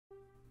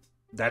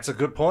That's a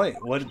good point.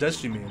 What does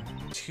she mean?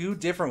 Two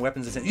different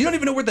weapons. You don't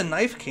even know where the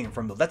knife came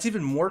from, though. That's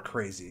even more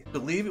crazy. I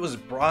believe it was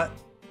brought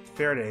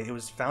Faraday. It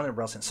was found in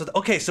Relson. So,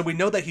 okay, so we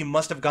know that he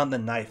must have gotten the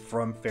knife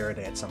from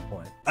Faraday at some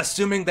point,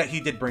 assuming that he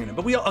did bring it.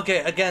 But okay,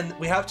 again,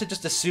 we have to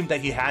just assume that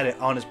he had it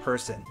on his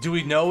person. Do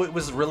we know it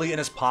was really in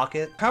his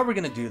pocket? How are we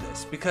gonna do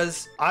this?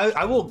 Because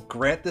I will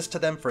grant this to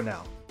them for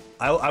now.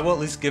 I will at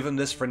least give him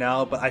this for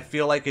now, but I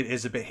feel like it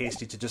is a bit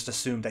hasty to just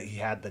assume that he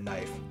had the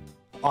knife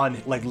on,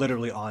 like,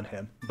 literally on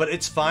him. But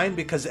it's fine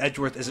because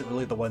Edgeworth isn't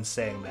really the one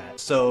saying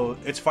that. So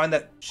it's fine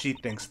that she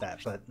thinks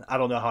that, but I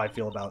don't know how I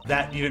feel about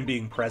that even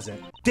being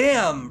present.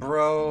 Damn,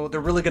 bro.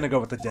 They're really gonna go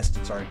with the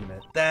distance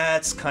argument.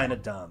 That's kind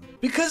of dumb.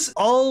 Because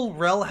all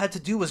Rel had to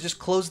do was just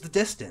close the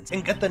distance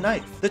and get the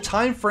knife. The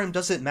time frame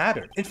doesn't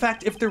matter. In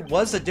fact, if there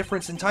was a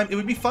difference in time, it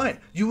would be fine.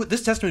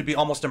 This testament would be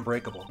almost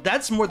unbreakable.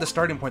 That's more the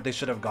starting point they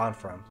should have gone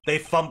from. They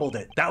fumbled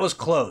it. That was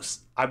close.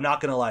 I'm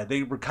not gonna lie,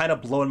 they were kind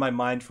of blowing my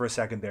mind for a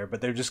second there, but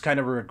they're just kind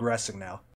of regressing now.